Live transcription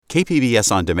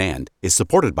KPBS On Demand is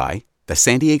supported by the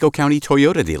San Diego County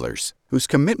Toyota dealers, whose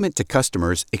commitment to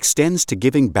customers extends to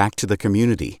giving back to the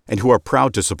community and who are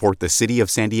proud to support the City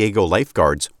of San Diego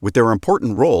lifeguards with their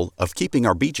important role of keeping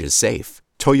our beaches safe.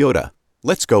 Toyota,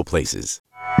 let's go places.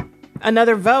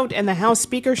 Another vote and the House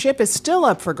speakership is still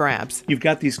up for grabs. You've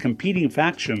got these competing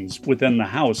factions within the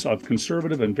House of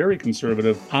conservative and very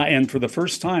conservative, and for the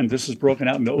first time, this has broken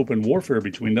out into open warfare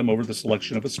between them over the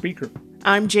selection of a speaker.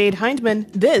 I'm Jade Hindman.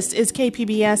 This is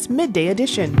KPBS Midday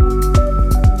Edition.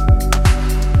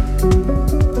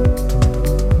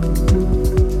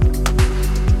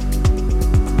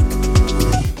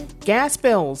 Gas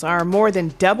bills are more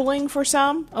than doubling for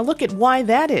some. A look at why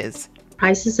that is.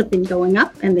 Prices have been going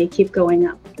up and they keep going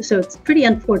up. So it's pretty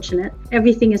unfortunate.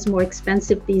 Everything is more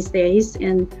expensive these days.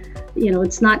 And,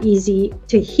 it's not easy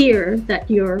to hear that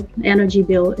your energy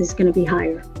bill is going to be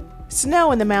higher.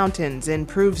 Snow in the mountains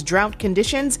improves drought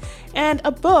conditions, and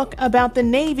a book about the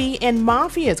Navy and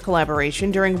Mafia's collaboration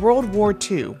during World War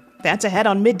II. That's ahead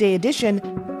on Midday Edition.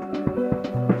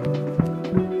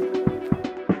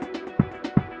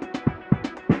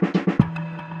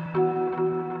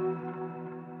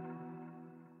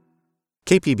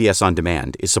 KPBS On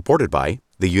Demand is supported by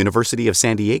the University of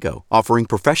San Diego, offering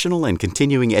professional and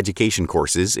continuing education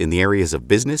courses in the areas of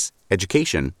business,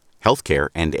 education, healthcare,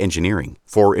 and engineering.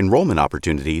 For enrollment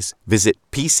opportunities, visit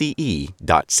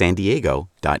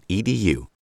pce.sandiego.edu.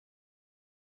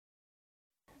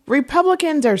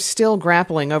 Republicans are still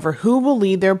grappling over who will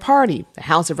lead their party. The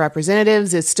House of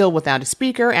Representatives is still without a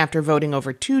speaker after voting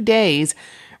over 2 days.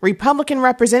 Republican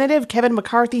Representative Kevin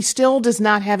McCarthy still does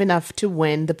not have enough to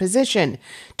win the position.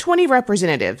 20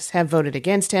 representatives have voted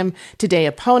against him. Today,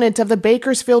 opponents of the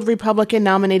Bakersfield Republican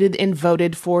nominated and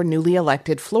voted for newly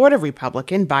elected Florida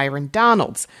Republican Byron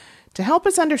Donalds. To help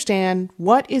us understand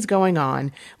what is going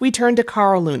on, we turn to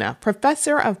Carl Luna,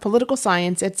 professor of political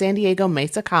science at San Diego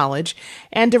Mesa College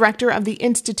and director of the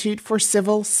Institute for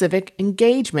Civil Civic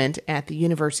Engagement at the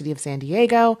University of San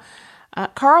Diego.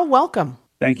 Carl, welcome.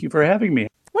 Thank you for having me.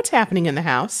 What's happening in the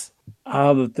House?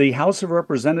 The House of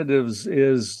Representatives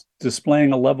is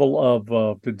displaying a level of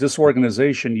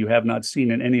disorganization you have not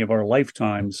seen in any of our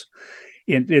lifetimes.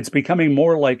 It's becoming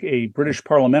more like a British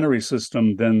parliamentary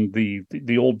system than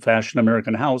the old-fashioned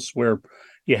American House, where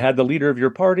you had the leader of your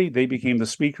party, they became the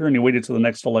speaker, and you waited till the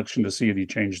next election to see if you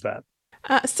changed that.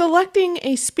 Selecting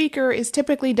a speaker is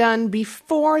typically done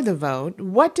before the vote.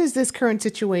 What does this current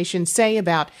situation say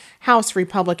about House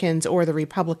Republicans or the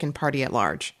Republican Party at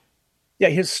large? Yeah,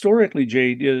 historically,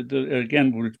 Jade,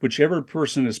 again, whichever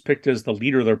person is picked as the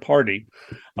leader of their party,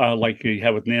 like you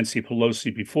had with Nancy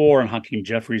Pelosi before and Hakeem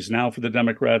Jeffries now for the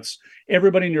Democrats,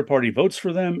 everybody in your party votes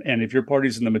for them. And if your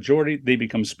party's in the majority, they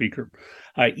become speaker.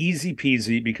 Easy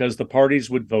peasy, because the parties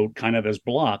would vote kind of as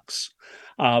blocks.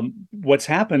 What's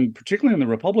happened, particularly in the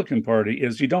Republican Party,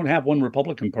 is you don't have one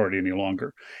Republican Party any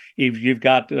longer. You've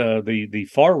got the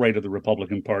far right of the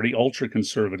Republican Party, ultra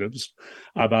conservatives,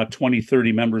 about 20,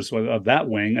 30 members of that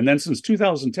wing. And then since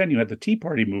 2010, you had the Tea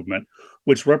Party movement,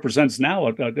 which represents now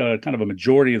a kind of a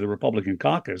majority of the Republican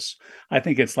caucus. I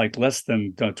think it's like less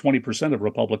than 20% of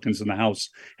Republicans in the House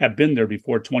have been there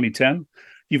before 2010.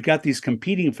 You've got these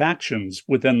competing factions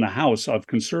within the House of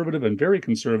conservative and very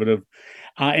conservative.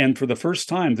 And for the first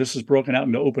time, this has broken out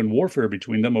into open warfare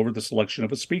between them over the selection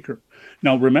of a speaker.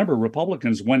 Now, remember,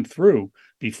 Republicans went through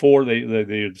before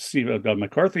they see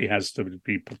McCarthy has to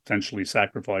be potentially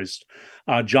sacrificed.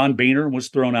 John Boehner was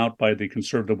thrown out by the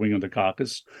conservative wing of the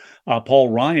caucus. Paul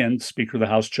Ryan, Speaker of the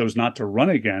House, chose not to run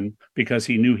again because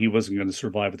he knew he wasn't going to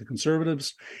survive with the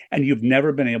conservatives. And you've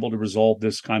never been able to resolve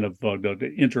this kind of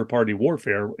inter-party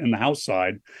warfare in the House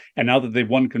side. And now that they've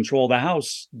won control of the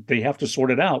House, they have to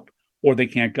sort it out or they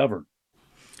can't govern.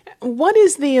 What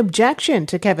is the objection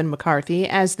to Kevin McCarthy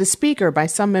as the speaker by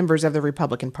some members of the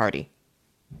Republican Party?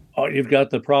 You've got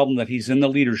the problem that he's in the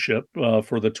leadership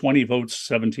for the 20 votes,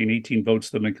 17, 18 votes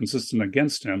that have been consistent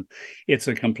against him. It's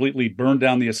a completely burn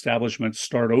down the establishment,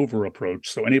 start over approach.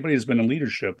 So anybody who's been in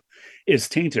leadership is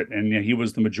tainted. And he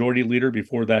was the majority leader.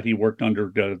 Before that, he worked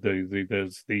under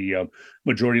the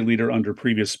majority leader under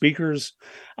previous speakers.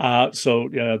 So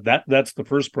that's the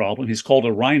first problem. He's called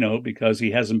a rhino because he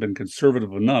hasn't been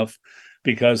conservative enough,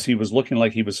 because he was looking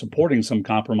like he was supporting some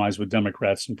compromise with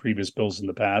Democrats in previous bills in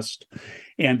the past.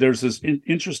 And there's this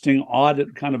interesting,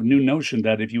 odd kind of new notion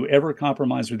that if you ever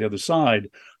compromise with the other side,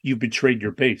 you've betrayed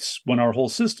your base, when our whole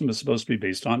system is supposed to be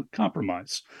based on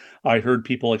compromise. I heard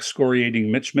people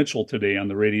excoriating Mitch Mitchell today on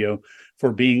the radio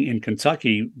for being in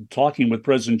Kentucky talking with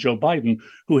President Joe Biden,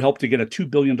 who helped to get a $2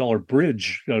 billion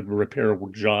bridge repair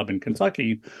job in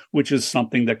Kentucky, which is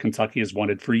something that Kentucky has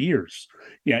wanted for years.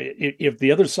 Yeah, if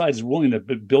the other side is willing to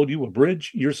build you a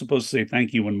bridge, you're supposed to say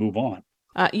thank you and move on.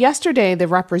 Yesterday, the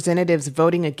representatives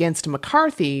voting against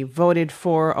McCarthy voted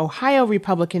for Ohio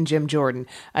Republican Jim Jordan.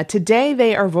 Today,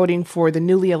 they are voting for the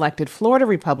newly elected Florida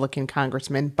Republican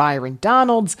Congressman Byron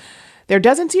Donalds. There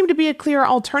doesn't seem to be a clear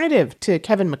alternative to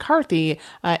Kevin McCarthy.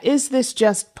 Is this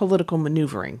just political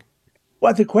maneuvering?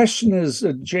 Well, the question is,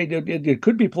 Jade, it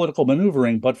could be political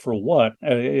maneuvering, but for what?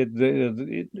 In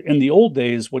the old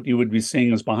days, what you would be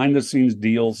seeing is behind-the-scenes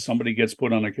deals. Somebody gets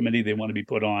put on a committee they want to be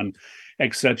put on,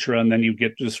 et cetera, and then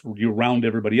you round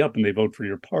everybody up and they vote for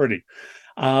your party.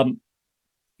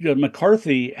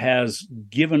 McCarthy has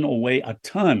given away a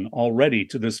ton already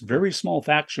to this very small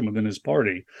faction within his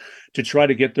party to try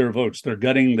to get their votes. They're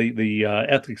gutting the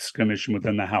ethics commission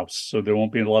within the House, so there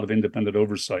won't be a lot of independent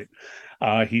oversight.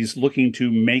 He's looking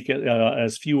to make it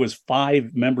as few as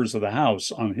 5 members of the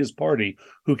House on his party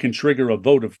who can trigger a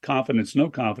vote of confidence, no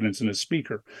confidence in a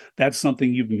speaker. That's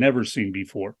something you've never seen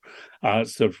before.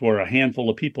 So for a handful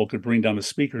of people could bring down a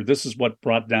speaker. This is what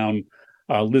brought down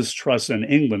Liz Truss in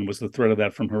England, was the threat of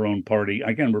that from her own party.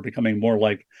 Again, we're becoming more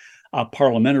like a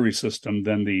parliamentary system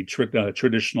than the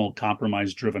traditional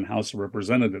compromise-driven House of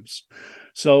Representatives.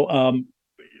 So,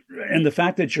 and the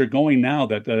fact that you're going now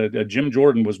that Jim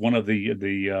Jordan was one of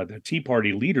the Tea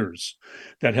Party leaders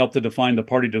that helped to define the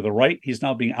party to the right, he's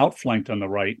now being outflanked on the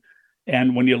right.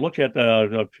 And when you look at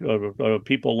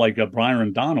people like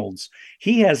Byron Donalds,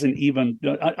 he hasn't even,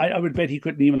 I would bet he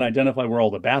couldn't even identify where all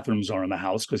the bathrooms are in the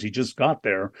House because he just got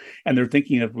there. And they're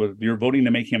thinking of, you're voting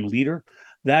to make him leader.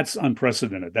 That's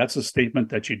unprecedented. That's a statement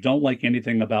that you don't like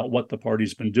anything about what the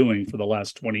party's been doing for the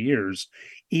last 20 years,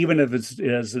 even if it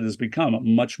has become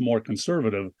much more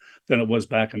conservative than it was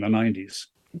back in the 90s.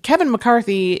 Kevin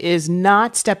McCarthy is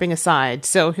not stepping aside,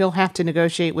 so he'll have to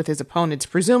negotiate with his opponents,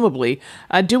 presumably.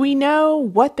 Do we know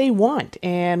what they want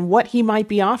and what he might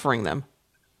be offering them?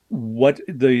 What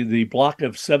the block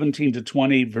of 17 to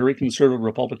 20 very conservative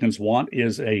Republicans want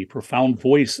is a profound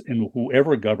voice in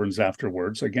whoever governs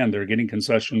afterwards. Again, they're getting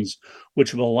concessions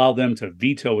which will allow them to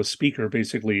veto a speaker,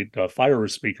 basically fire a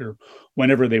speaker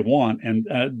whenever they want. And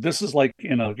this is like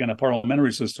in a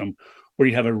parliamentary system where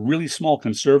you have a really small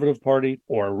conservative party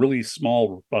or a really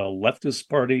small leftist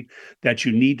party that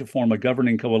you need to form a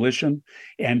governing coalition.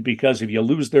 And because if you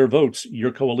lose their votes,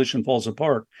 your coalition falls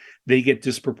apart, they get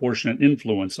disproportionate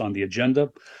influence on the agenda.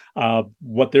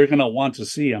 What they're going to want to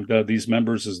see, these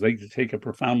members, is they take a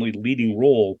profoundly leading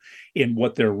role in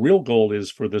what their real goal is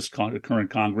for this current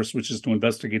Congress, which is to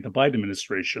investigate the Biden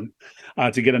administration,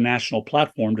 to get a national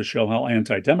platform to show how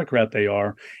anti-Democrat they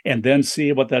are, and then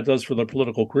see what that does for their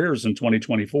political careers in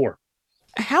 2024.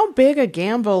 How big a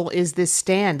gamble is this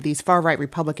stand these far-right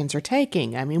Republicans are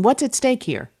taking? I mean, what's at stake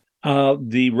here?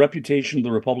 The reputation of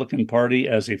the Republican Party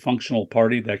as a functional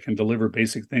party that can deliver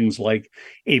basic things like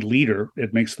a leader.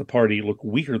 It makes the party look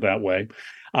weaker that way.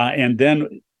 And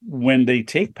then when they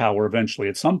take power eventually,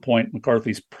 at some point,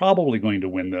 McCarthy's probably going to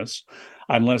win this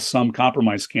unless some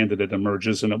compromise candidate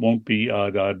emerges, and it won't be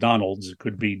Donalds. It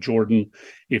could be Jordan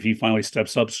if he finally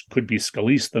steps up, could be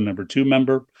Scalise, the number 2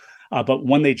 member. But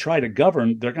when they try to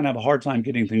govern, they're going to have a hard time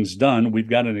getting things done. We've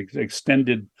got an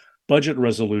extended budget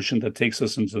resolution that takes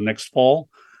us into the next fall.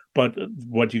 But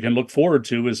what you can look forward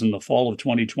to is in the fall of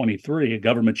 2023, a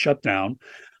government shutdown,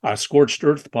 a scorched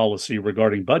earth policy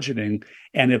regarding budgeting.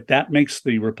 And if that makes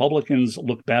the Republicans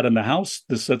look bad in the House,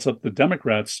 this sets up the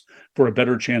Democrats for a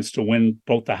better chance to win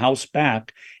both the House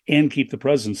back and keep the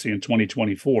presidency in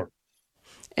 2024.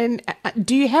 And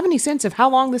do you have any sense of how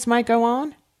long this might go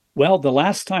on? Well, the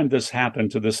last time this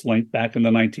happened to this length back in the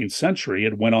 19th century,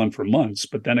 it went on for months.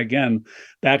 But then again,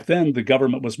 back then, the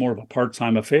government was more of a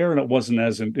part-time affair and it wasn't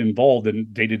as involved in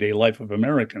day-to-day life of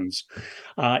Americans.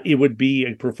 It would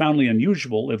be profoundly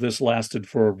unusual if this lasted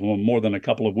for more than a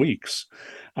couple of weeks.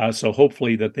 So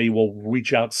hopefully that they will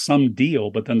reach out some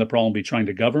deal, but then the problem will be trying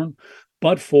to govern.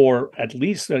 But for at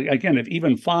least, again, if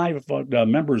even 5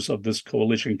 members of this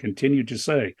coalition continue to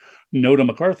say no to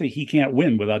McCarthy, he can't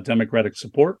win without Democratic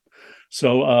support.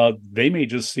 So they may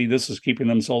just see this as keeping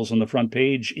themselves on the front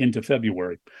page into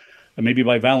February. And maybe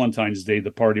by Valentine's Day,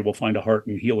 the party will find a heart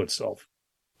and heal itself.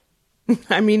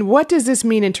 I mean, what does this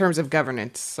mean in terms of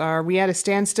governance? Are we at a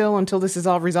standstill until this is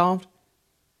all resolved?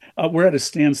 We're at a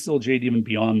standstill, Jade, even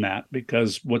beyond that,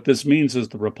 because what this means is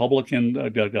the Republican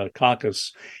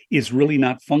caucus is really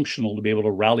not functional to be able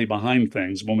to rally behind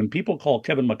things. When people call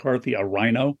Kevin McCarthy a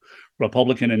rhino,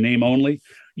 Republican in name only,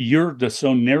 you're just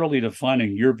so narrowly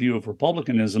defining your view of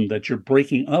republicanism that you're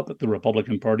breaking up the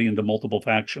Republican Party into multiple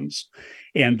factions.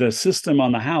 And the system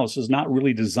on the House is not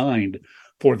really designed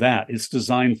for that. It's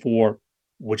designed for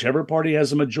whichever party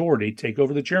has a majority take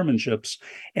over the chairmanships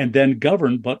and then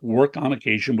govern, but work on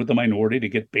occasion with the minority to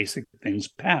get basic things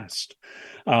passed.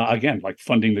 Again, like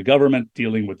funding the government,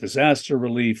 dealing with disaster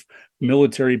relief,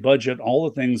 military budget, all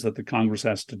the things that the Congress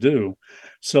has to do.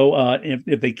 So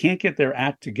if they can't get their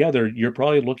act together, you're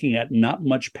probably looking at not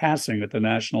much passing at the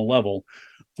national level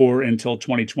for until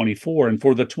 2024. And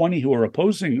for the 20 who are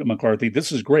opposing McCarthy,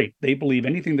 this is great. They believe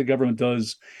anything the government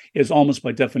does is almost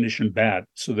by definition bad.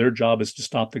 So their job is to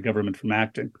stop the government from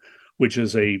acting, which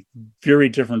is a very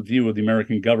different view of the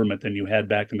American government than you had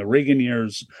back in the Reagan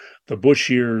years, the Bush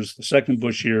years, the second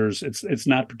Bush years. It's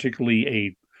not particularly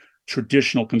a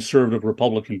traditional conservative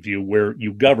Republican view where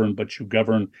you govern, but you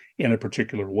govern in a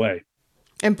particular way.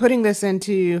 And putting this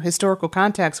into historical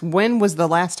context, when was the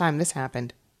last time this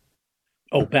happened?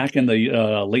 Oh, back in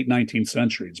the late 19th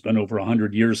century. It's been over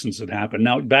 100 years since it happened.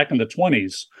 Now, back in the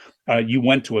 20s, you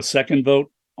went to a second vote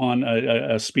on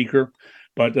a speaker.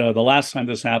 But the last time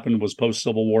this happened was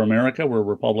post-Civil War America, where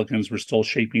Republicans were still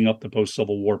shaping up the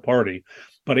post-Civil War party.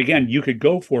 But again, you could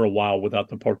go for a while without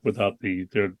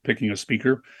the picking a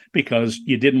speaker because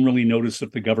you didn't really notice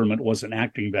if the government wasn't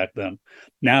acting back then.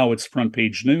 Now it's front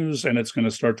page news, and it's going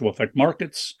to start to affect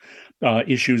markets.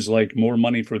 Issues like more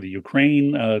money for the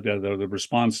Ukraine, the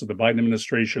response to the Biden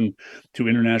administration to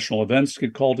international events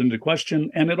get called into question.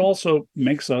 And it also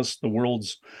makes us the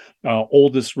world's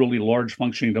oldest, really large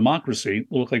functioning democracy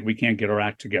look like we can't get our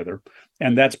act together.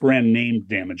 And that's brand name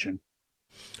damaging.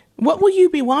 What will you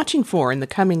be watching for in the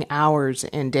coming hours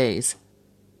and days?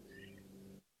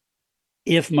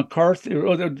 If McCarthy,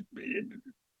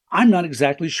 I'm not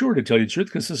exactly sure, to tell you the truth,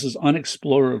 because this is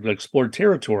unexplored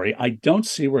territory. I don't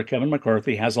see where Kevin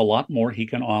McCarthy has a lot more he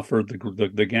can offer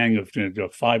the gang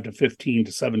of 5 to 15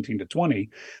 to 17 to 20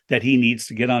 that he needs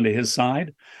to get onto his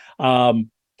side.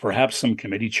 Perhaps some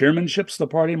committee chairmanships the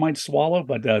party might swallow,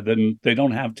 but then they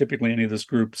don't have typically any of this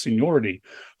group seniority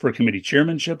for committee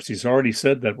chairmanships. He's already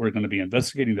said that we're going to be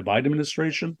investigating the Biden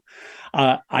administration.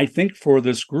 I think for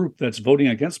this group that's voting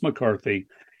against McCarthy,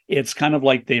 it's kind of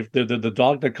like they're the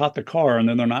dog that caught the car, and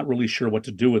then they're not really sure what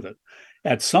to do with it.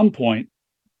 At some point,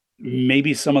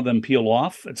 maybe some of them peel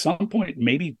off. At some point,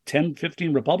 maybe 10,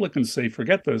 15 Republicans say,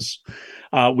 forget this.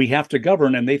 We have to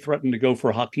govern. And they threaten to go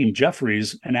for Hakeem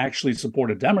Jeffries and actually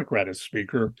support a Democrat as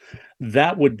speaker.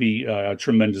 That would be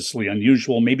tremendously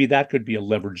unusual. Maybe that could be a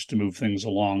leverage to move things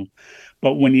along.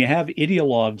 But when you have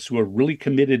ideologues who are really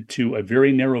committed to a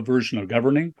very narrow version of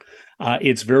governing,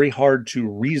 it's very hard to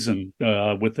reason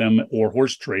with them or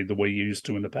horse trade the way you used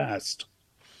to in the past.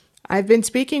 I've been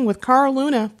speaking with Carl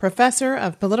Luna, professor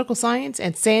of political science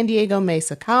at San Diego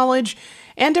Mesa College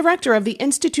and director of the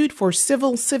Institute for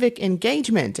Civil Civic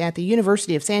Engagement at the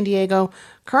University of San Diego.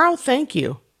 Carl, thank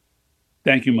you.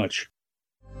 Thank you much.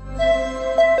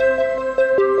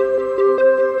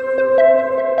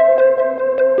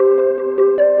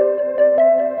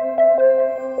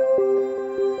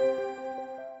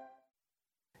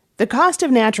 The cost of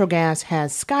natural gas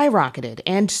has skyrocketed,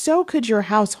 and so could your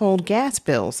household gas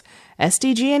bills.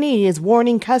 SDG&E is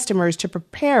warning customers to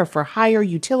prepare for higher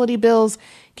utility bills.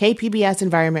 KPBS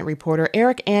environment reporter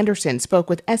Eric Anderson spoke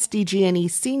with SDG&E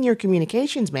Senior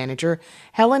Communications Manager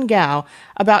Helen Gao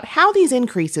about how these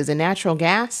increases in natural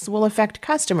gas will affect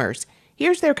customers.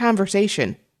 Here's their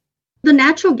conversation. The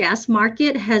natural gas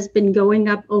market has been going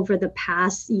up over the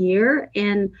past year,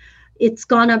 and it's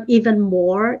gone up even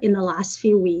more in the last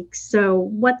few weeks. So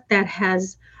what that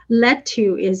has led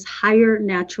to is higher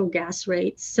natural gas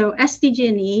rates. So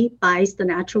SDG&E buys the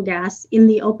natural gas in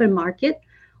the open market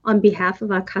on behalf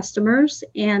of our customers,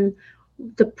 and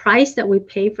the price that we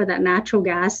pay for that natural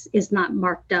gas is not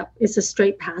marked up. It's a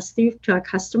straight pass-through to our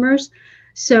customers.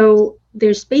 So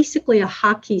there's basically a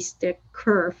hockey stick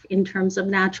curve in terms of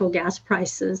natural gas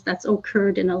prices that's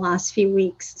occurred in the last few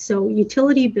weeks. So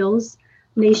utility bills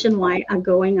nationwide are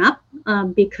going up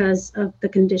because of the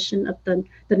condition of the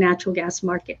natural gas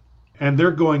market. And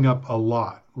they're going up a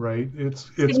lot, right? It's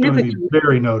going to be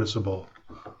very noticeable.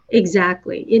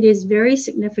 Exactly. It is very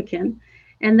significant.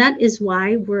 And that is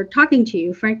why we're talking to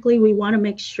you. Frankly, we want to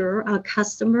make sure our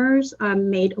customers are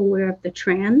made aware of the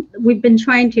trend. We've been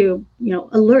trying to,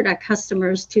 alert our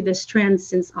customers to this trend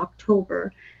since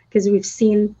October, because we've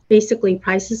seen basically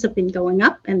prices have been going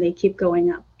up and they keep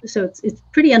going up. So it's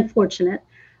pretty unfortunate.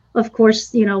 Of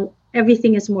course,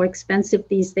 everything is more expensive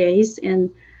these days, and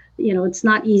it's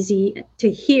not easy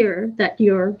to hear that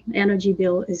your energy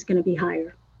bill is going to be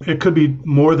higher. It could be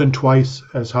more than twice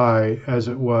as high as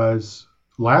it was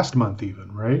last month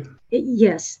even, right?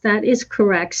 Yes, that is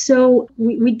correct. So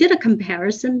we did a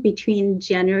comparison between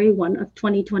January 1 of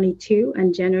 2022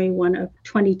 and January 1 of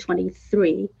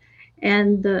 2023.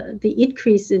 And the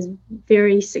increase is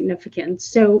very significant.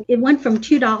 So it went from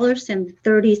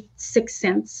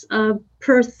 $2.36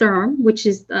 per therm, which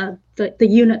is the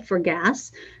unit for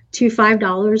gas, to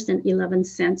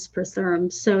 $5.11 per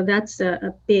therm. So that's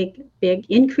a big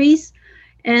increase.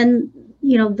 And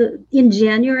in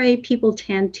January, people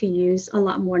tend to use a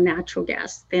lot more natural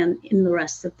gas than in the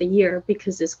rest of the year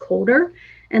because it's colder.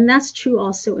 And that's true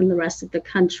also in the rest of the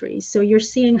country. So you're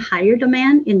seeing higher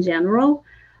demand in general.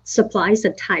 Supplies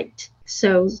are tight.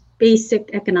 So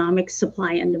basic economic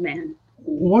supply and demand.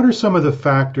 What are some of the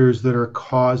factors that are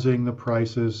causing the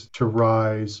prices to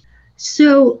rise?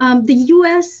 So the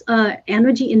U.S.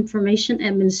 Energy Information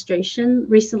Administration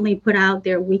recently put out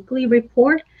their weekly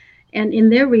report. And in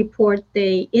their report,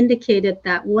 they indicated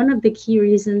that one of the key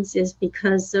reasons is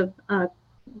because of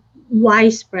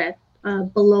widespread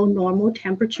below normal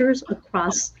temperatures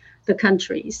across the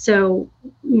country. So,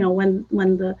 when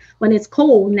it's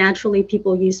cold, naturally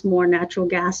people use more natural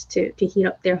gas to heat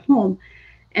up their home,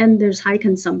 and there's high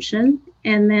consumption.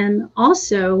 And then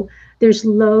also there's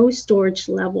low storage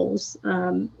levels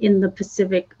in the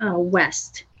Pacific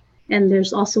West. And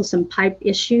there's also some pipe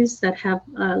issues that have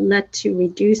led to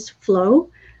reduced flow.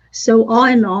 So all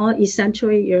in all,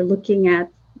 essentially, you're looking at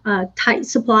tight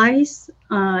supplies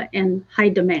and high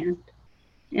demand.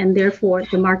 And therefore,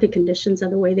 the market conditions are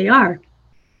the way they are.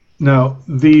 Now,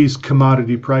 these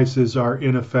commodity prices are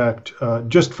in effect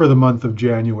just for the month of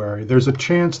January. There's a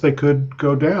chance they could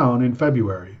go down in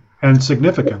February, and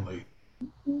significantly.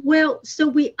 Well, so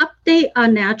we update our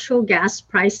natural gas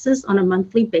prices on a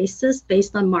monthly basis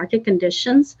based on market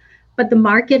conditions, but the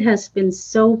market has been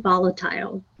so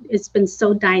volatile. It's been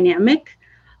so dynamic.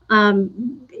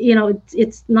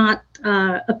 It's not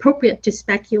appropriate to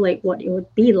speculate what it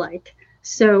would be like.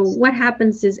 So what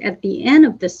happens is at the end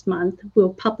of this month,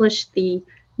 we'll publish the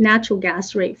natural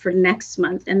gas rate for next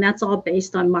month, and that's all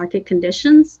based on market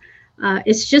conditions.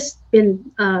 It's just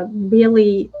been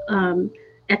really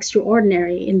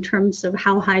extraordinary in terms of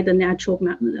how high the natural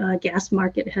gas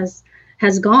market has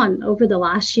gone over the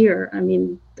last year. I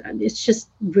mean, it's just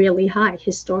really high,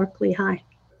 historically high.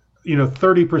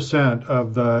 30%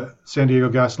 of the San Diego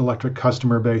Gas and Electric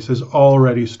customer base is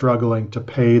already struggling to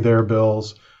pay their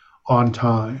bills on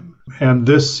time. And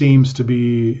this seems to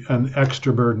be an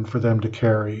extra burden for them to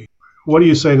carry. What do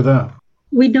you say to them?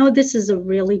 We know this is a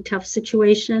really tough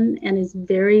situation, and it's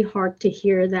very hard to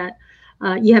hear that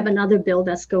you have another bill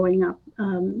that's going up.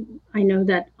 I know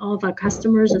that all of our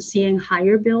customers are seeing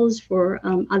higher bills for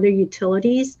other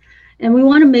utilities. And we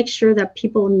want to make sure that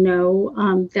people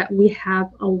know that we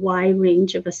have a wide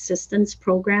range of assistance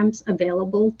programs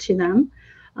available to them.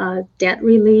 Debt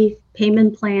relief,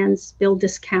 payment plans, bill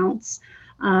discounts.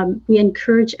 We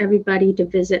encourage everybody to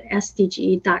visit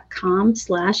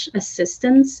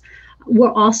sdg.com/assistance.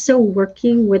 We're also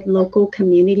working with local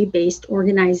community-based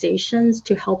organizations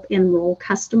to help enroll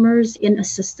customers in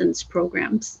assistance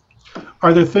programs.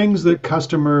 Are there things that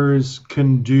customers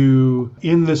can do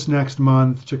in this next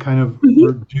month to kind of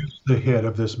reduce the hit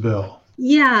of this bill?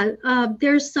 Yeah,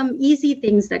 there's some easy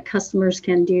things that customers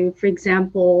can do. For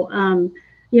example,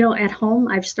 at home,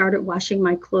 I've started washing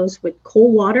my clothes with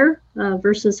cold water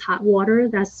versus hot water.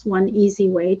 That's one easy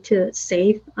way to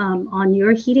save on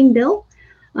your heating bill.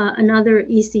 Another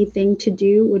easy thing to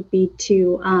do would be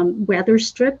to weather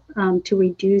strip to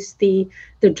reduce the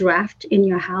draft in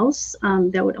your house.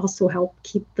 That would also help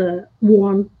keep the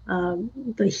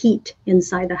heat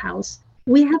inside the house.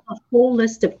 We have a whole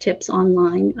list of tips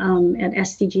online at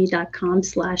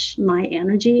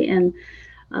sdg.com/myenergy, and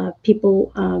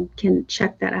people can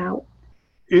check that out.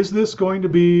 Is this going to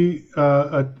be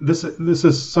this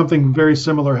is something very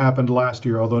similar happened last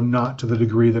year, although not to the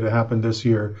degree that it happened this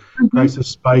year. Prices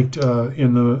spiked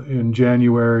in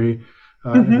January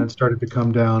and then started to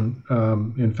come down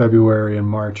in February and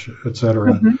March, et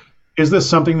cetera. Is this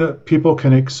something that people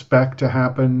can expect to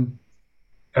happen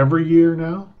every year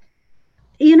now?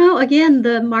 Again,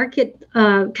 the market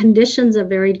conditions are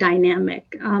very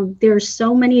dynamic. There are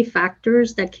so many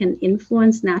factors that can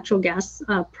influence natural gas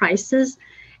prices.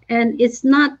 And it's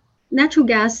not, natural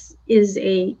gas is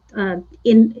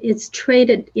it's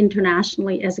traded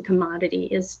internationally as a commodity,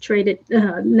 it's traded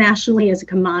nationally as a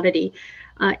commodity.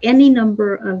 Any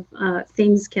number of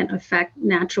things can affect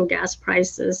natural gas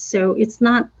prices. So it's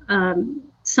not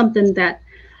something that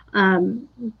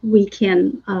we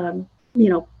can,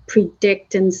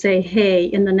 predict and say, hey,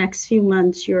 in the next few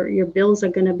months, your bills are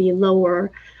going to be lower.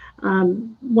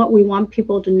 What we want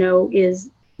people to know is,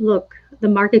 look, the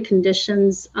market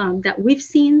conditions that we've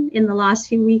seen in the last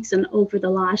few weeks and over the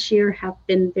last year have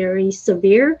been very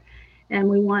severe. And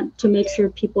we want to make sure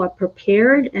people are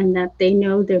prepared and that they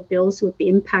know their bills would be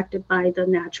impacted by the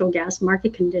natural gas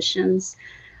market conditions.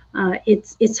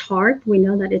 It's hard. We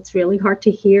know that it's really hard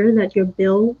to hear that your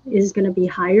bill is going to be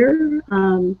higher.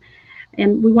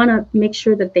 And we want to make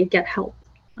sure that they get help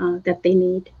that they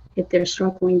need if they're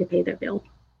struggling to pay their bill.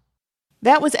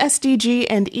 That was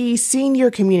SDG&E Senior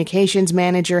Communications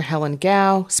Manager Helen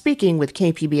Gao speaking with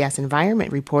KPBS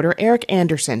Environment reporter Eric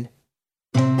Anderson.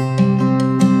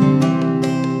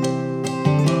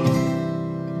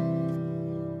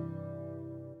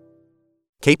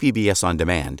 KPBS On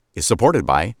Demand is supported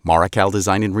by Marrokal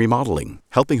Design and Remodeling,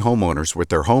 helping homeowners with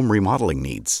their home remodeling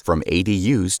needs. From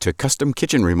ADUs to custom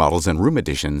kitchen remodels and room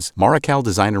additions, Marrokal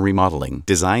Design and Remodeling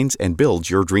designs and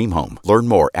builds your dream home. Learn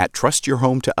more at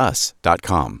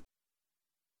trustyourhometous.com.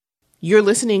 You're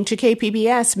listening to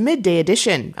KPBS Midday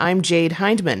Edition. I'm Jade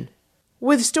Hindman.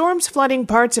 With storms flooding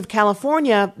parts of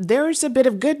California, there's a bit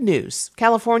of good news.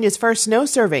 California's first snow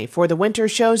survey for the winter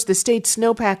shows the state's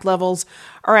snowpack levels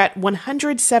are at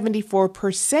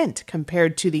 174%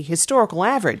 compared to the historical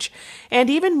average,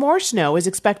 and even more snow is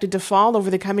expected to fall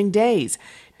over the coming days.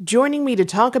 Joining me to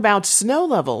talk about snow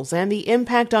levels and the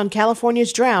impact on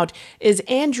California's drought is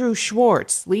Andrew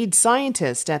Schwartz, lead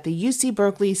scientist at the UC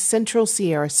Berkeley Central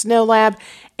Sierra Snow Lab.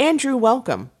 Andrew,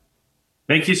 welcome.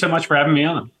 Thank you so much for having me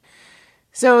on.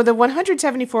 So the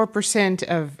 174%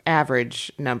 of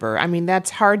average number, I mean, that's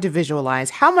hard to visualize.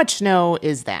 How much snow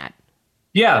is that?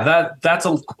 Yeah, that's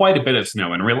quite a bit of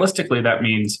snow. And realistically, that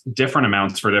means different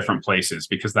amounts for different places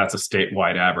because that's a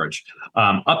statewide average.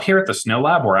 Up here at the Snow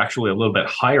Lab, we're actually a little bit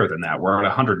higher than that. We're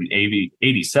at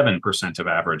 87% of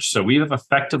average. So we have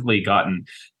effectively gotten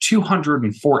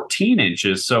 214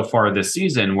 inches so far this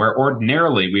season, where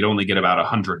ordinarily we'd only get about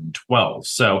 112.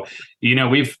 So,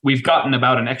 we've gotten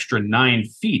about an extra 9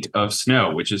 feet of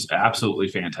snow, which is absolutely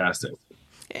fantastic.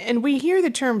 And we hear the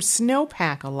term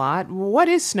snowpack a lot. What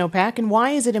is snowpack and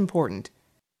why is it important?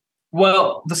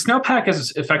 Well, the snowpack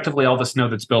is effectively all the snow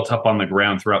that's built up on the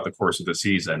ground throughout the course of the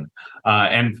season.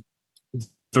 And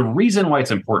the reason why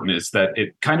it's important is that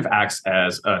it kind of acts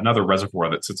as another reservoir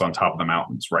that sits on top of the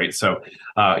mountains, right? So,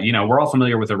 we're all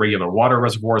familiar with the regular water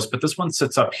reservoirs, but this one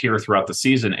sits up here throughout the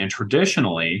season and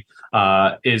traditionally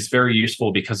is very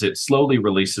useful because it slowly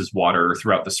releases water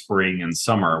throughout the spring and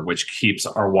summer, which keeps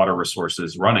our water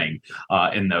resources running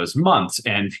in those months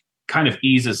and kind of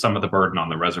eases some of the burden on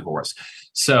the reservoirs.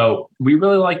 So we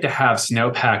really like to have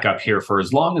snowpack up here for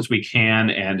as long as we can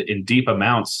and in deep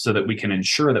amounts so that we can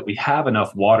ensure that we have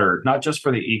enough water, not just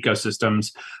for the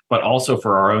ecosystems, but also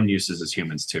for our own uses as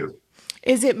humans too.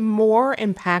 Is it more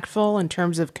impactful in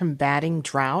terms of combating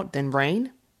drought than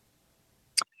rain?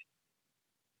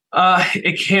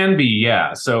 It can be,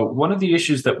 yeah. So one of the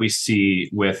issues that we see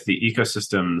with the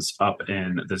ecosystems up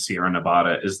in the Sierra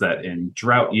Nevada is that in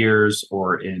drought years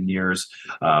or in years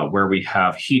where we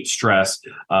have heat stress,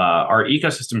 our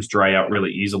ecosystems dry out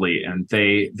really easily, and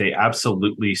they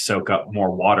absolutely soak up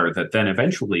more water that then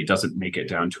eventually doesn't make it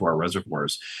down to our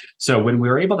reservoirs. So when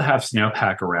we're able to have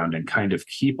snowpack around and kind of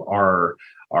keep our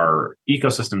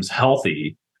ecosystems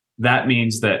healthy, that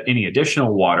means that any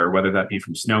additional water, whether that be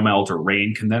from snowmelt or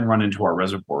rain, can then run into our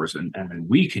reservoirs and then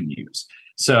we can use.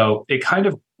 So it kind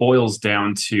of boils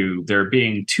down to there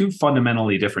being two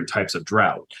fundamentally different types of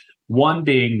drought. One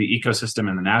being the ecosystem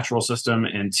and the natural system,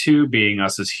 and two being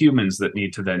us as humans that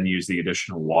need to then use the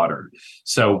additional water.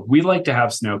 So we like to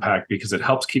have snowpack because it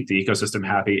helps keep the ecosystem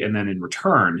happy, and then in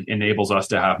return enables us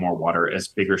to have more water as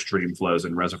bigger stream flows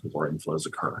and reservoir inflows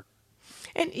occur.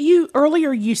 And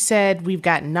earlier you said we've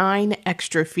got 9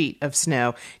 extra feet of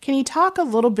snow. Can you talk a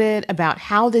little bit about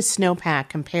how this snowpack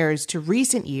compares to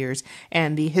recent years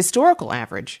and the historical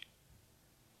average?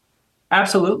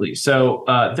 Absolutely. So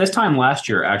this time last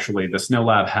year, actually, the Snow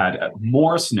Lab had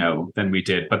more snow than we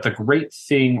did. But the great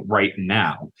thing right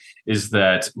now is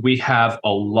that we have a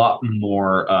lot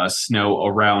more snow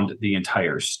around the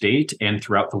entire state and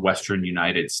throughout the Western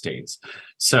United States.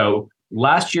 So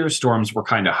last year's storms were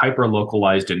kind of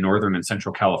hyper-localized in Northern and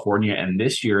Central California, and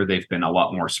this year they've been a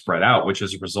lot more spread out, which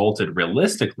has resulted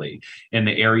realistically in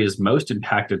the areas most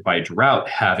impacted by drought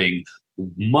having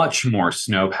much more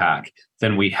snowpack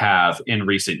than we have in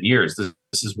recent years.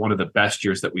 This is one of the best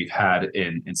years that we've had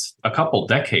in a couple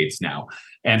decades now.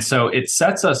 And so it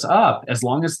sets us up, as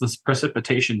long as this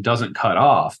precipitation doesn't cut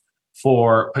off,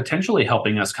 for potentially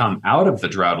helping us come out of the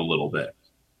drought a little bit.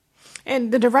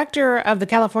 And the director of the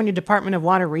California Department of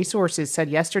Water Resources said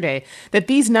yesterday that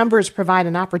these numbers provide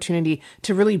an opportunity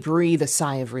to really breathe a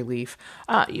sigh of relief.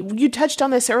 You touched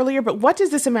on this earlier, but what does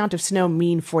this amount of snow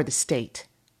mean for the state?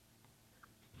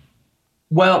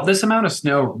 Well, this amount of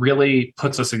snow really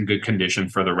puts us in good condition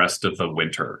for the rest of the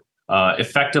winter.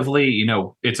 Effectively,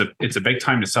 it's a big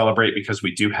time to celebrate because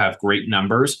we do have great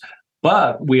numbers.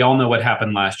 But we all know what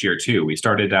happened last year, too. We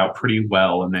started out pretty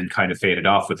well and then kind of faded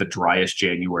off with the driest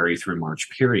January through March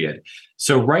period.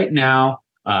 So right now,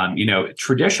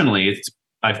 traditionally,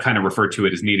 I've kind of referred to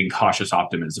it as needing cautious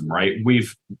optimism, right?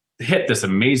 We've hit this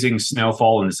amazing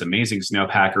snowfall and this amazing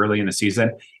snowpack early in the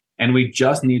season, and we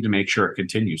just need to make sure it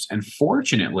continues. And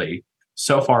fortunately,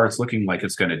 so far, it's looking like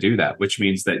it's going to do that, which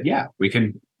means that, we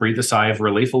can breathe a sigh of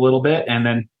relief a little bit. And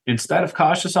then instead of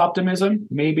cautious optimism,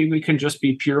 maybe we can just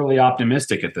be purely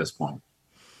optimistic at this point.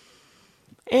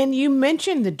 And you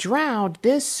mentioned the drought.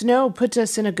 This snow puts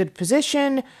us in a good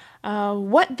position.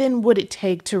 What then would it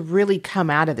take to really come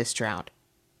out of this drought?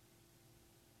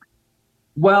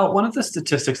 Well, one of the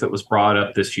statistics that was brought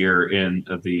up this year in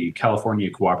the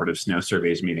California Cooperative Snow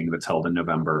Surveys meeting that's held in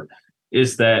November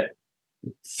is that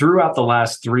throughout the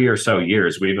last 3 or so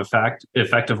years, we've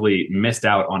effectively missed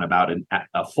out on about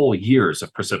a full years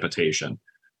of precipitation.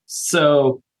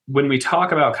 So when we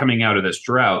talk about coming out of this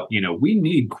drought, we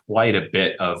need quite a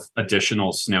bit of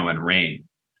additional snow and rain.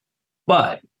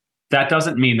 But that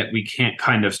doesn't mean that we can't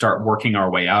kind of start working our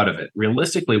way out of it.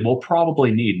 Realistically, we'll probably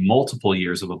need multiple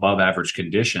years of above average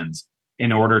conditions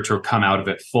in order to come out of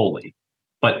it fully.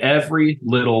 But every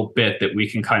little bit that we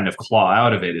can kind of claw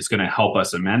out of it is going to help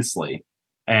us immensely.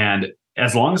 And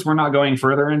as long as we're not going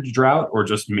further into drought or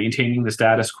just maintaining the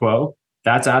status quo,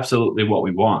 that's absolutely what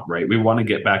we want, right? We want to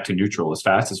get back to neutral as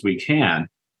fast as we can.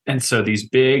 And so these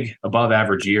big above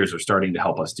average years are starting to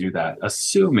help us do that,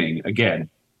 assuming, again,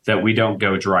 that we don't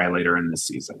go dry later in this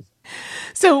season.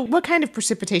 So what kind of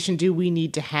precipitation do we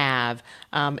need to have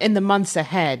in the months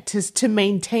ahead to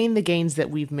maintain the gains that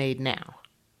we've made now?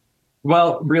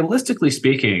 Well, realistically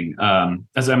speaking,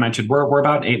 as I mentioned, we're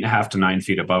about 8.5 to 9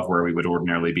 feet above where we would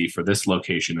ordinarily be for this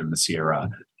location in the Sierra.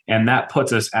 And that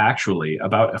puts us actually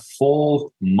about a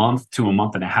full month to a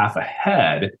month and a half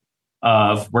ahead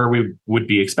of where we would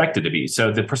be expected to be.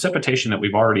 So the precipitation that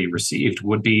we've already received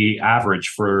would be average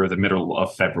for the middle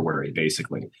of February,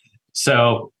 basically.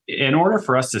 So in order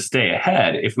for us to stay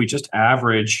ahead, if we just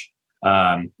average,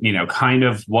 kind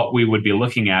of what we would be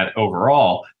looking at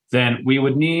overall, then we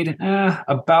would need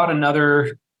about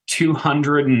another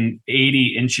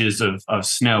 280 inches of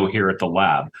snow here at the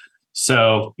lab.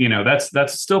 So,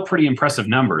 that's still pretty impressive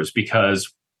numbers because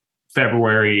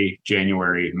February,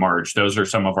 January, March, those are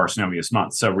some of our snowiest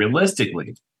months. So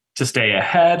realistically, to stay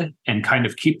ahead and kind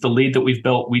of keep the lead that we've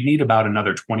built, we need about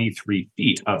another 23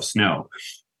 feet of snow.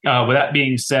 With that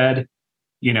being said,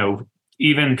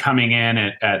 even coming in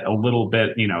at a little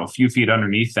bit, a few feet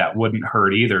underneath that wouldn't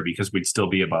hurt either because we'd still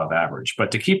be above average. But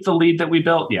to keep the lead that we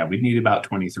built, we'd need about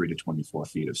 23 to 24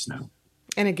 feet of snow.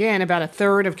 And again, about a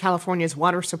third of California's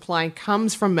water supply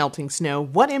comes from melting snow.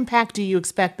 What impact do you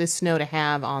expect this snow to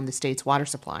have on the state's water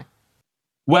supply?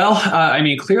 Well,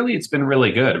 clearly it's been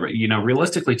really good.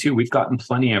 Realistically, too, we've gotten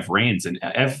plenty of rains, and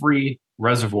every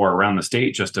reservoir around the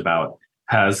state just about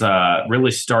has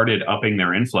really started upping their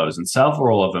inflows, and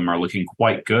several of them are looking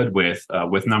quite good with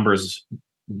numbers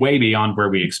way beyond where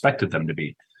we expected them to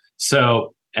be.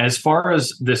 So as far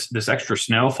as this extra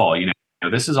snowfall,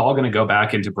 this is all going to go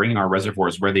back into bringing our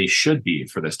reservoirs where they should be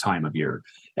for this time of year.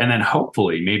 And then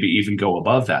hopefully maybe even go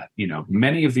above that.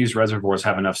 Many of these reservoirs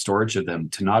have enough storage of them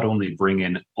to not only bring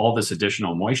in all this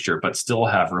additional moisture, but still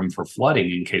have room for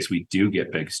flooding in case we do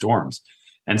get big storms.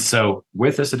 And so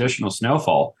with this additional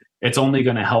snowfall, it's only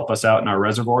going to help us out in our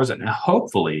reservoirs. And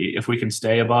hopefully, if we can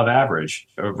stay above average,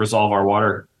 resolve our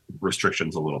water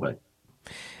restrictions a little bit.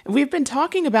 We've been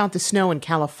talking about the snow in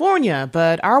California,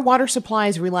 but our water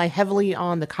supplies rely heavily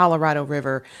on the Colorado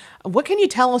River. What can you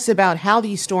tell us about how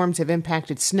these storms have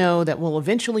impacted snow that will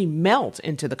eventually melt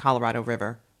into the Colorado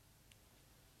River?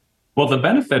 Well, the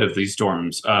benefit of these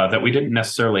storms that we didn't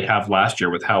necessarily have last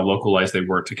year with how localized they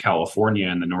were to California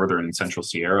and the northern and central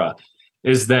Sierra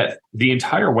is that the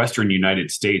entire western United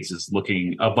States is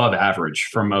looking above average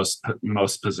for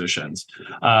most positions.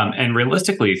 And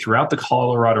realistically, throughout the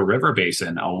Colorado River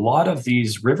Basin, a lot of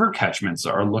these river catchments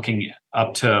are looking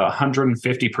up to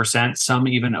 150%, some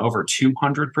even over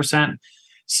 200%.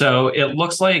 So it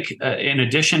looks like in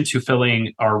addition to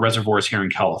filling our reservoirs here in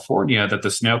California, that the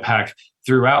snowpack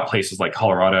throughout places like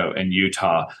Colorado and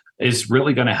Utah is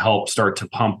really going to help start to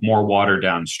pump more water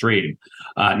downstream.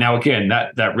 Now, again,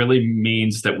 that really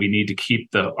means that we need to keep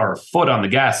our foot on the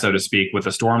gas, so to speak, with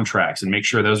the storm tracks and make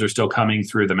sure those are still coming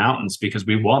through the mountains, because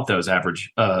we want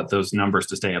those numbers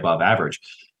to stay above average.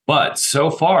 But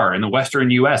so far in the western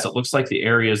U.S., it looks like the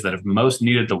areas that have most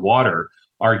needed the water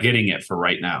are getting it for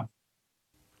right now.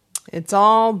 It's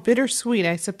all bittersweet,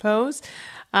 I suppose.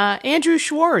 Andrew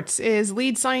Schwartz is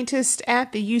lead scientist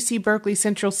at the UC Berkeley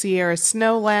Central Sierra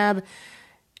Snow Lab.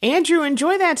 Andrew,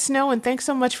 enjoy that snow, and thanks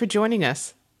so much for joining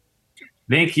us.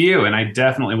 Thank you, and I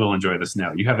definitely will enjoy the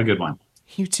snow. You have a good one.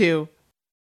 You too.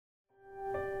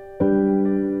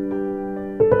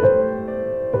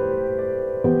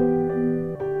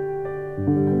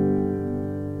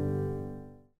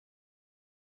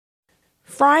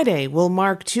 Friday will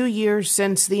mark 2 years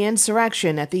since the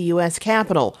insurrection at the U.S.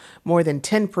 Capitol. More than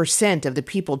 10% of the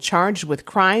people charged with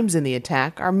crimes in the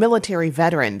attack are military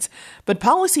veterans. But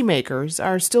policymakers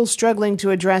are still struggling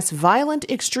to address violent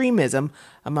extremism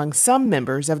among some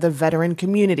members of the veteran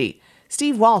community.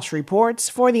 Steve Walsh reports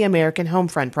for the American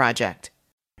Homefront Project.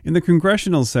 In the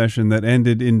congressional session that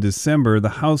ended in December, the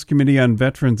House Committee on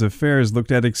Veterans Affairs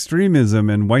looked at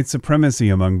extremism and white supremacy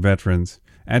among veterans.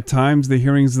 At times, the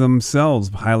hearings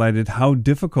themselves highlighted how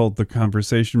difficult the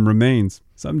conversation remains.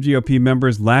 Some GOP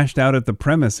members lashed out at the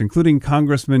premise, including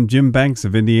Congressman Jim Banks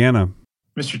of Indiana.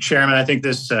 Mr. Chairman, I think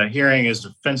this hearing is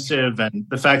offensive, and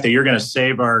the fact that you're going to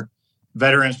save our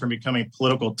veterans from becoming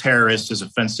political terrorists is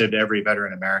offensive to every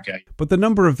veteran in America. But the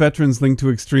number of veterans linked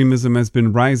to extremism has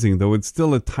been rising, though it's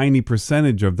still a tiny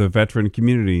percentage of the veteran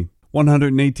community.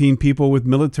 118 people with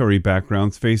military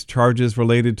backgrounds face charges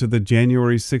related to the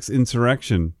January 6th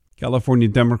insurrection. California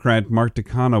Democrat Mark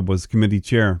Takano was committee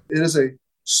chair. It is a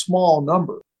small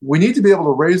number. We need to be able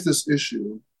to raise this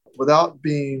issue without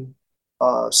being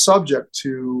subject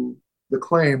to the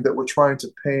claim that we're trying to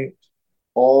paint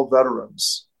all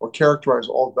veterans or characterize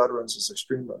all veterans as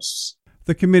extremists.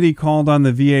 The committee called on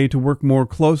the VA to work more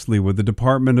closely with the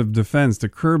Department of Defense to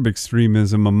curb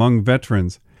extremism among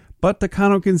veterans. But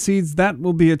Takano concedes that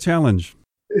will be a challenge.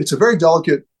 It's a very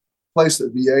delicate place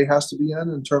that VA has to be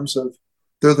in terms of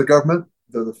they're the government,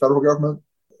 they're the federal government.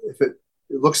 If it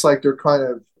looks like they're kind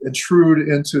of intrude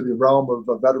into the realm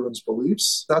of veterans'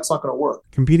 beliefs, that's not going to work.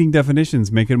 Competing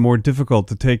definitions make it more difficult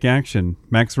to take action.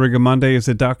 Max Rigamonde is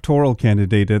a doctoral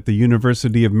candidate at the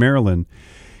University of Maryland.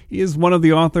 He is one of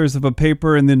the authors of a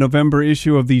paper in the November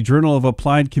issue of the Journal of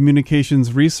Applied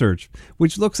Communications Research,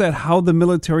 which looks at how the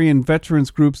military and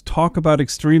veterans groups talk about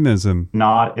extremism.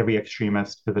 Not every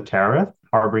extremist is a terrorist.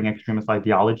 Harboring extremist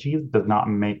ideologies does not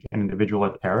make an individual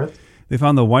a terrorist. They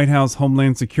found the White House,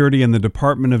 Homeland Security, and the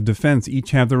Department of Defense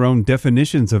each have their own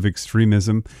definitions of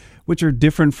extremism, which are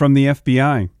different from the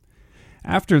FBI.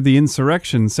 After the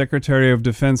insurrection, Secretary of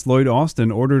Defense Lloyd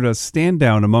Austin ordered a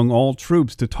stand-down among all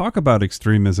troops to talk about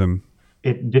extremism.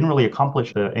 It didn't really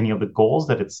accomplish any of the goals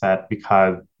that it set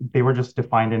because they were just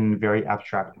defined in very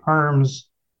abstract terms.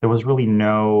 There was really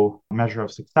no measure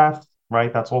of success,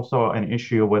 right? That's also an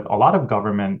issue with a lot of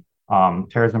government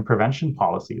terrorism prevention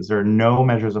policies. There are no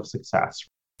measures of success.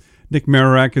 Nick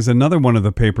Marorak is another one of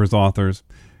the paper's authors.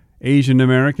 Asian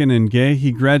American and gay,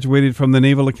 he graduated from the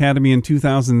Naval Academy in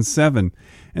 2007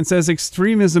 and says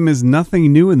extremism is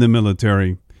nothing new in the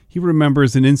military. He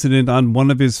remembers an incident on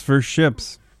one of his first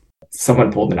ships.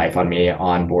 Someone pulled the knife on me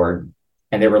on board,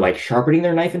 and they were like sharpening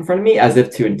their knife in front of me as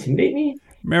if to intimidate me.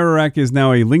 Marorak is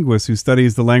now a linguist who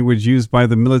studies the language used by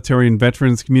the military and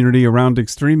veterans community around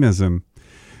extremism.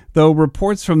 Though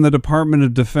reports from the Department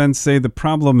of Defense say the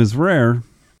problem is rare,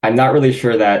 I'm not really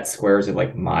sure that squares with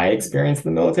like my experience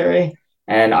in the military.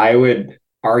 And I would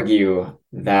argue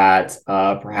that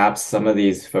perhaps some of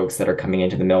these folks that are coming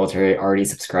into the military already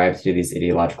subscribe to these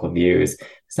ideological views.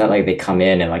 It's not like they come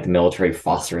in and like the military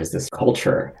fosters this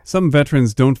culture. Some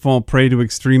veterans don't fall prey to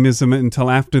extremism until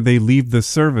after they leave the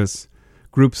service.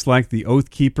 Groups like the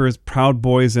Oath Keepers, Proud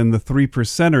Boys, and the Three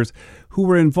Percenters, who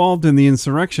were involved in the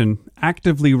insurrection,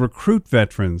 actively recruit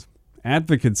veterans.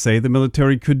 Advocates say the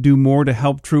military could do more to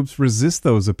help troops resist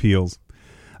those appeals.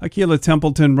 Akila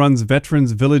Templeton runs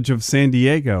Veterans Village of San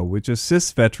Diego, which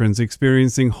assists veterans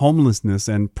experiencing homelessness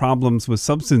and problems with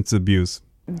substance abuse.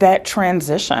 That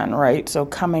transition, right? So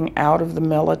coming out of the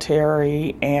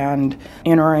military and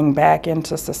entering back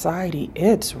into society,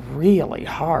 it's really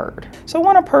hard. So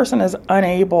when a person is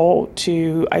unable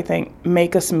to, I think,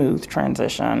 make a smooth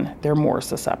transition, they're more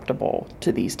susceptible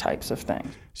to these types of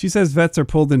things. She says vets are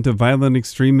pulled into violent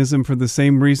extremism for the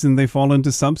same reason they fall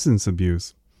into substance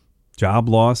abuse. Job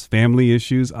loss, family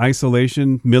issues,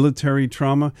 isolation, military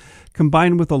trauma,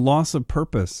 combined with a loss of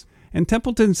purpose. And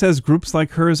Templeton says groups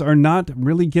like hers are not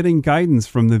really getting guidance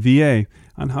from the VA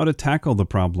on how to tackle the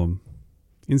problem.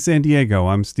 In San Diego,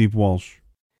 I'm Steve Walsh.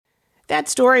 That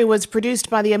story was produced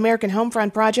by the American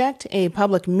Homefront Project, a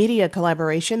public media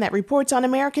collaboration that reports on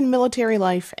American military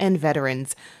life and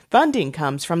veterans. Funding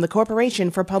comes from the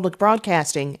Corporation for Public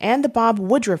Broadcasting and the Bob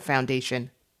Woodruff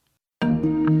Foundation.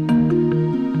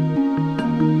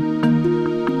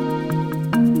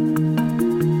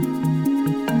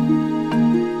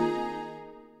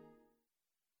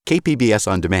 KPBS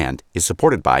On Demand is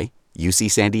supported by UC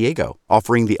San Diego,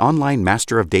 offering the online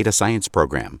Master of Data Science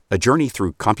program, a journey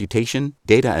through computation,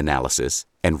 data analysis,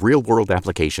 and real-world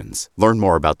applications. Learn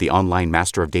more about the online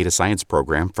Master of Data Science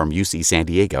program from UC San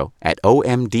Diego at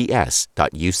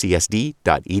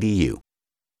omds.ucsd.edu.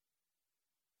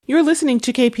 You're listening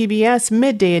to KPBS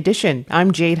Midday Edition.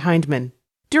 I'm Jade Hindman.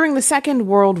 During the Second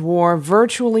World War,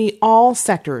 virtually all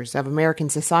sectors of American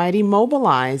society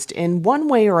mobilized in one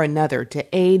way or another to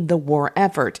aid the war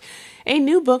effort. A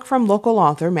new book from local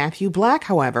author Matthew Black,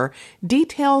 however,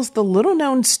 details the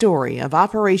little-known story of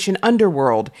Operation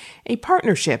Underworld, a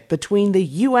partnership between the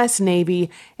U.S. Navy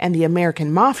and the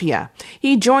American Mafia.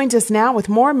 He joins us now with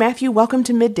more. Matthew, welcome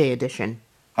to Midday Edition.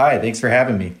 Hi, thanks for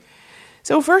having me.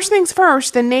 So first things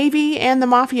first, the Navy and the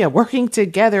Mafia working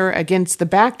together against the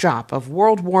backdrop of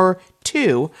World War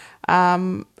II.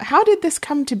 How did this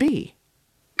come to be?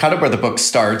 Kind of where the book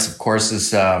starts, of course,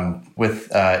 is with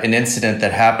an incident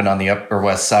that happened on the Upper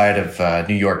West Side of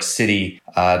New York City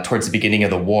towards the beginning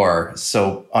of the war.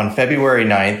 So on February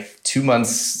 9th, 2 months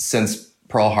since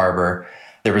Pearl Harbor,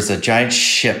 there was a giant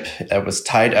ship that was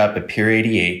tied up at Pier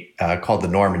 88 called the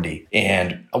Normandy.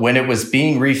 And when it was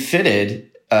being refitted,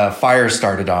 fire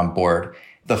started on board.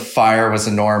 The fire was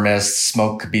enormous.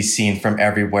 Smoke could be seen from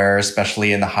everywhere,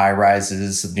 especially in the high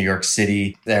rises of New York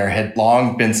City. There had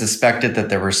long been suspected that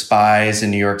there were spies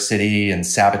in New York City and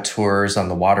saboteurs on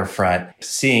the waterfront.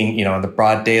 Seeing, in the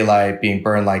broad daylight being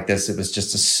burned like this, it was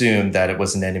just assumed that it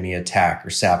was an enemy attack or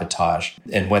sabotage.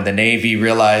 And when the Navy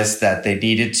realized that they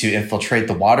needed to infiltrate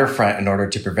the waterfront in order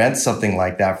to prevent something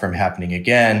like that from happening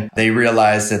again, they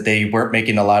realized that they weren't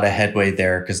making a lot of headway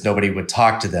there because nobody would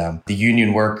talk to them. The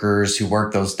union workers who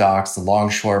worked those docks, the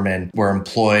longshoremen, were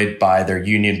employed by their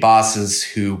union bosses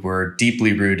who were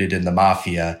deeply rooted in the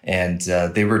mafia, and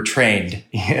they were trained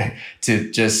to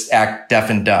just act deaf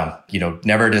and dumb,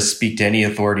 never to speak to any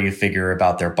authority figure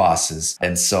about their bosses.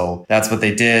 And so that's what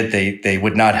they did. They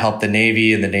would not help the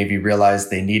Navy, and the Navy realized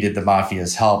they needed the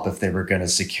mafia's help if they were going to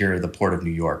secure the port of New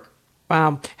York.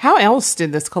 Wow. How else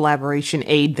did this collaboration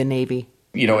aid the Navy?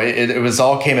 It was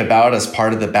all came about as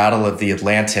part of the Battle of the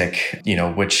Atlantic,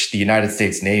 which the United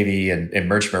States Navy and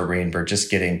Merchant Marine were just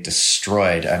getting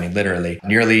destroyed. I mean, literally.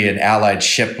 Nearly an Allied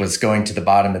ship was going to the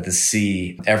bottom of the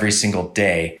sea every single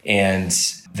day. And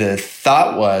the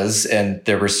thought was, and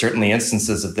there were certainly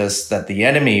instances of this, that the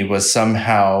enemy was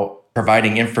somehow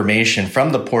providing information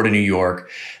from the Port of New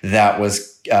York that was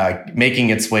making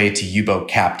its way to U-boat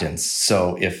captains.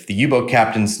 So if the U-boat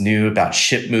captains knew about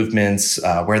ship movements,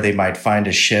 where they might find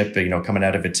a ship, coming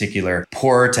out of a particular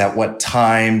port, at what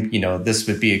time, this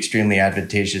would be extremely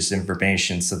advantageous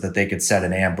information so that they could set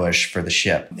an ambush for the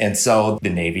ship. And so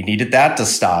the Navy needed that to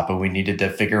stop, and we needed to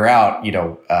figure out,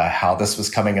 how this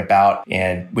was coming about.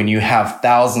 And when you have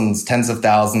thousands, tens of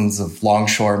thousands of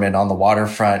longshoremen on the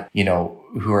waterfront,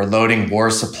 who are loading war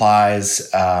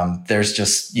supplies, there's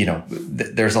just,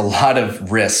 there's a lot of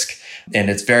risk, and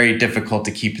it's very difficult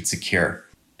to keep it secure.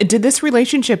 Did this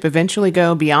relationship eventually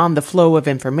go beyond the flow of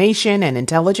information and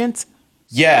intelligence?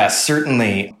 Yeah,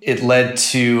 certainly. It led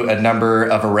to a number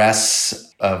of arrests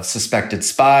of suspected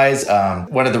spies.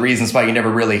 One of the reasons why you never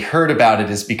really heard about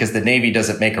it is because the Navy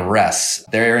doesn't make arrests.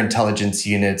 Their intelligence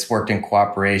units worked in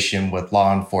cooperation with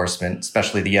law enforcement,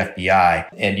 especially the FBI.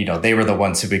 And, they were the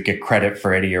ones who would get credit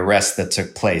for any arrests that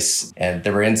took place. And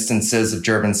there were instances of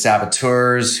German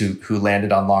saboteurs who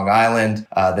landed on Long Island.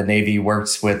 The Navy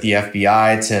worked with the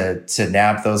FBI to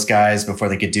nab those guys before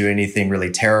they could do anything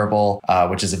really terrible,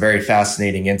 which is a very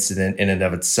fascinating incident in and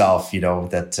of itself,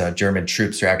 that German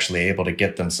troops are actually able to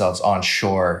get themselves on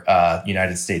shore,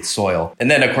 United States soil. And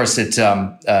then, of course, it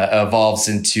evolves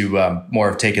into more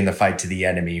of taking the fight to the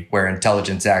enemy, where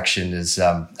intelligence action is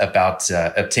about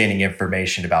obtaining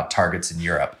information about targets in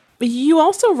Europe. You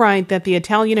also write that the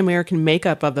Italian-American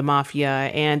makeup of the Mafia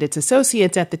and its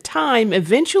associates at the time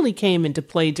eventually came into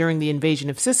play during the invasion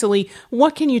of Sicily.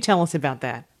 What can you tell us about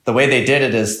that? The way they did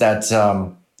it is that,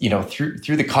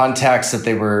 through the contacts that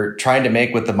they were trying to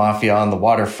make with the Mafia on the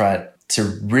waterfront, to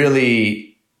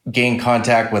really gain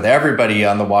contact with everybody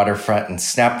on the waterfront and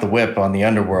snap the whip on the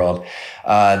underworld,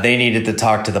 they needed to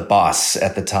talk to the boss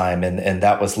at the time, and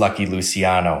that was Lucky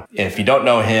Luciano. If you don't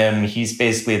know him, he's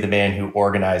basically the man who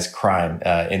organized crime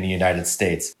in the United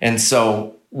States. And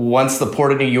so once the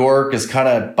Port of New York is kind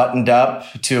of buttoned up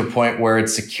to a point where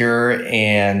it's secure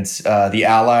and the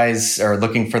Allies are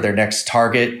looking for their next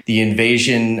target, the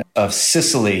invasion of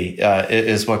Sicily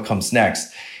is what comes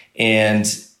next. And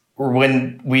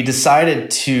when we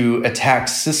decided to attack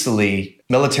Sicily,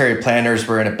 military planners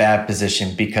were in a bad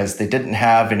position because they didn't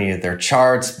have any of their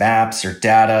charts, maps, or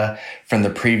data from the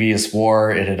previous war.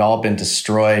 It had all been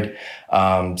destroyed.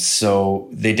 So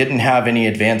they didn't have any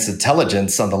advanced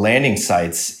intelligence on the landing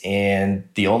sites. And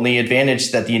the only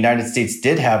advantage that the United States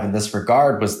did have in this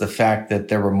regard was the fact that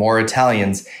there were more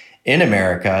Italians in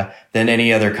America than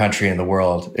any other country in the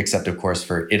world, except, of course,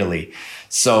 for Italy.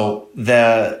 So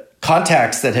the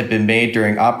contacts that had been made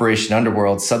during Operation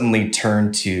Underworld suddenly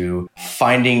turned to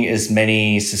finding as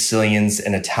many Sicilians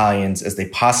and Italians as they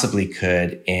possibly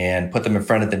could and put them in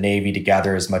front of the Navy to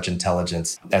gather as much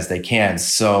intelligence as they can.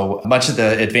 So much of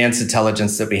the advanced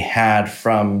intelligence that we had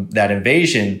from that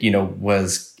invasion,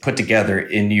 was put together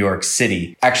in New York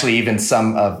City. Actually, even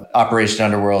some of Operation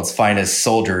Underworld's finest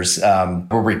soldiers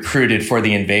were recruited for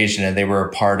the invasion, and they were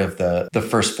a part of the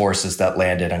first forces that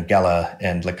landed on Gela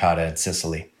and Licata in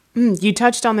Sicily. You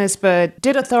touched on this, but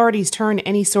did authorities turn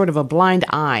any sort of a blind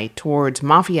eye towards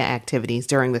mafia activities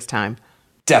during this time?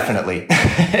 Definitely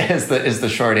is the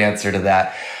short answer to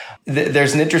that.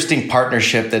 There's an interesting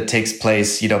partnership that takes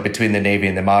place, between the Navy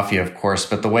and the Mafia, of course.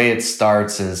 But the way it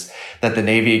starts is that the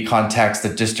Navy contacts the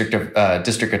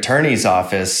district attorney's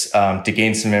office to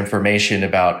gain some information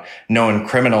about known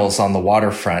criminals on the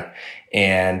waterfront.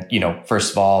 And,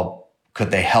 first of all, could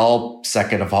they help?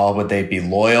 Second of all, would they be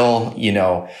loyal?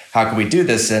 How can we do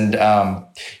this? And,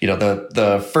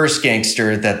 the first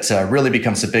gangster that really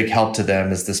becomes a big help to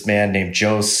them is this man named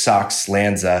Joe Sox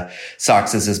Lanza.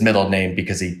 Sox is his middle name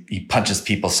because he punches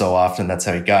people so often. That's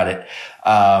how he got it.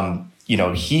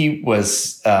 He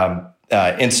was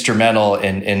instrumental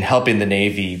in helping the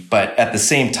Navy, but at the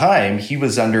same time, he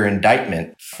was under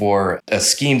indictment for a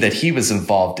scheme that he was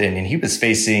involved in, and he was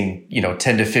facing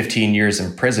 10 to 15 years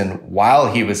in prison while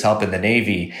he was helping the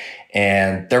Navy,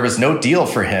 and there was no deal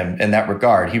for him in that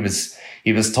regard. He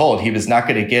was told he was not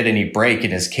going to get any break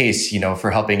in his case, for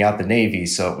helping out the Navy.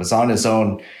 So it was on his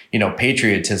own,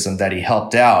 patriotism that he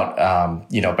helped out,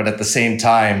 but at the same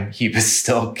time, he was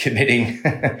still committing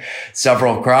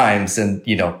several crimes. And,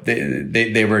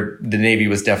 the Navy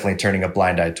was definitely turning a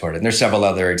blind eye toward it. And there's several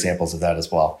other examples of that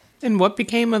as well. And what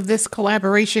became of this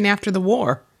collaboration after the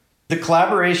war? The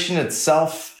collaboration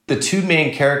itself, the two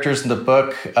main characters in the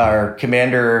book are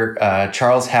Commander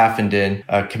Charles Haffenden,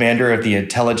 commander of the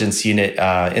intelligence unit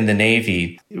in the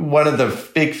Navy. One of the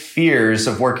big fears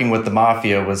of working with the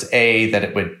Mafia was that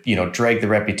it would, drag the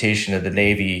reputation of the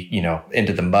Navy,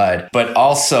 into the mud. But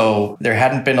also there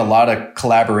hadn't been a lot of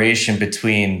collaboration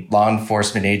between law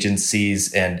enforcement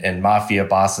agencies and Mafia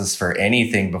bosses for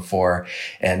anything before.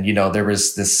 And, there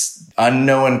was this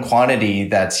unknown quantity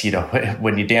that's,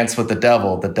 when you dance with the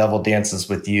devil dances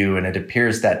with you. And it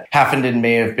appears that Haffenden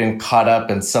may have been caught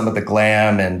up in some of the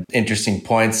glam and interesting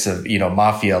points of,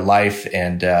 Mafia life.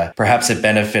 And perhaps it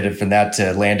benefited from that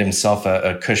to land himself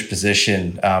a cush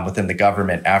position within the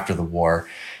government after the war.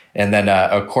 And then,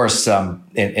 of course,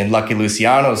 in Lucky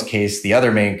Luciano's case, the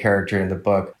other main character in the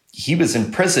book, he was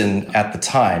in prison at the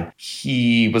time.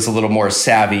 He was a little more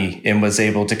savvy and was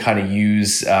able to kind of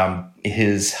use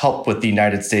his help with the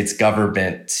United States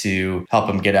government to help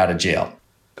him get out of jail.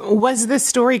 Was this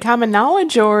story common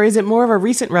knowledge, or is it more of a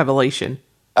recent revelation?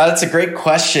 That's a great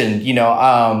question.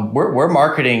 We're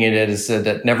marketing it as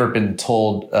a never been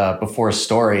told before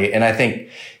story. And I think,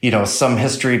 some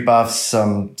history buffs,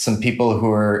 some people who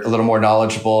are a little more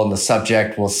knowledgeable in the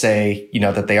subject will say,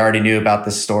 that they already knew about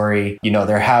the story.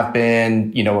 There have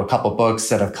been, a couple books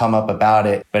that have come up about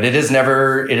it, but it has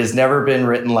never been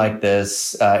written like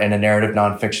this in a narrative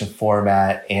nonfiction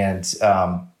format, and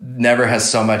never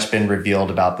has so much been revealed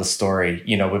about the story.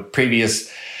 With previous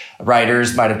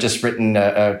writers might have just written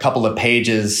a couple of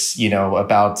pages,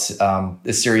 about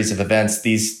a series of events.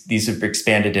 These have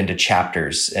expanded into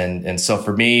chapters. And so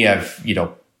for me, I've,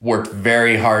 worked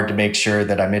very hard to make sure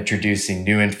that I'm introducing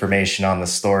new information on the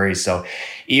story. So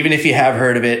even if you have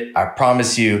heard of it, I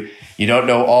promise you don't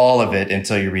know all of it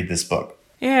until you read this book.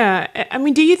 Yeah. I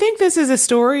mean, do you think this is a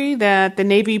story that the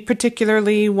Navy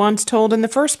particularly once told in the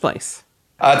first place?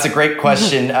 It's a great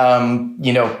question.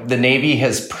 The Navy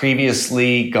has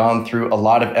previously gone through a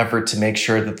lot of effort to make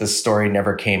sure that this story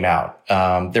never came out.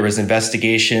 There was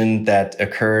investigation that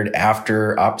occurred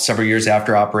several years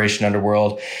after Operation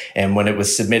Underworld, and when it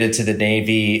was submitted to the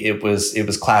Navy, it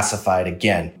was classified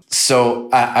again. So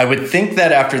I would think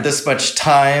that after this much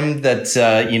time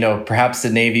that, perhaps the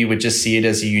Navy would just see it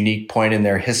as a unique point in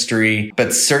their history.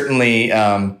 But certainly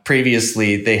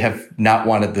previously, they have not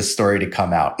wanted this story to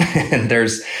come out. And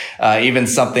there's even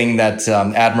something that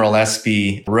Admiral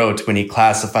Espy wrote when he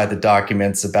classified the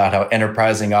documents about how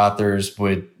enterprising authors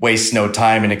would waste no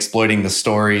time in exploiting the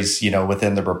stories,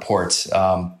 within the report.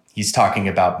 He's talking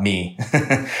about me,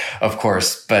 of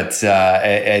course, but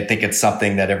I think it's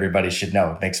something that everybody should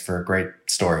know. It makes for a great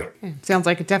story. Sounds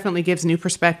like it definitely gives new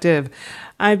perspective.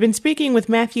 I've been speaking with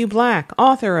Matthew Black,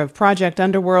 author of Project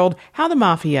Underworld, How the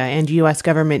Mafia and U.S.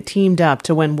 Government Teamed Up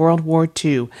to Win World War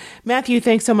II. Matthew,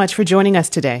 thanks so much for joining us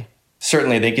today.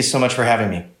 Certainly. Thank you so much for having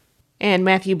me. And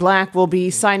Matthew Black will be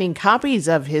signing copies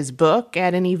of his book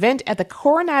at an event at the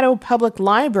Coronado Public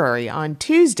Library on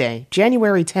Tuesday,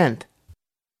 January 10th.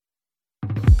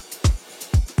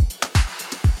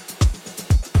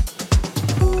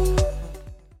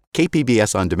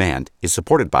 KPBS On Demand is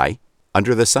supported by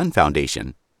Under the Sun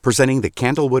Foundation, presenting the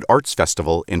Candlewood Arts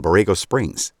Festival in Borrego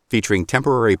Springs, featuring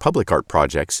temporary public art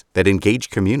projects that engage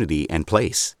community and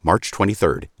place. March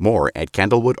 23rd. More at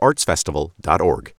candlewoodartsfestival.org.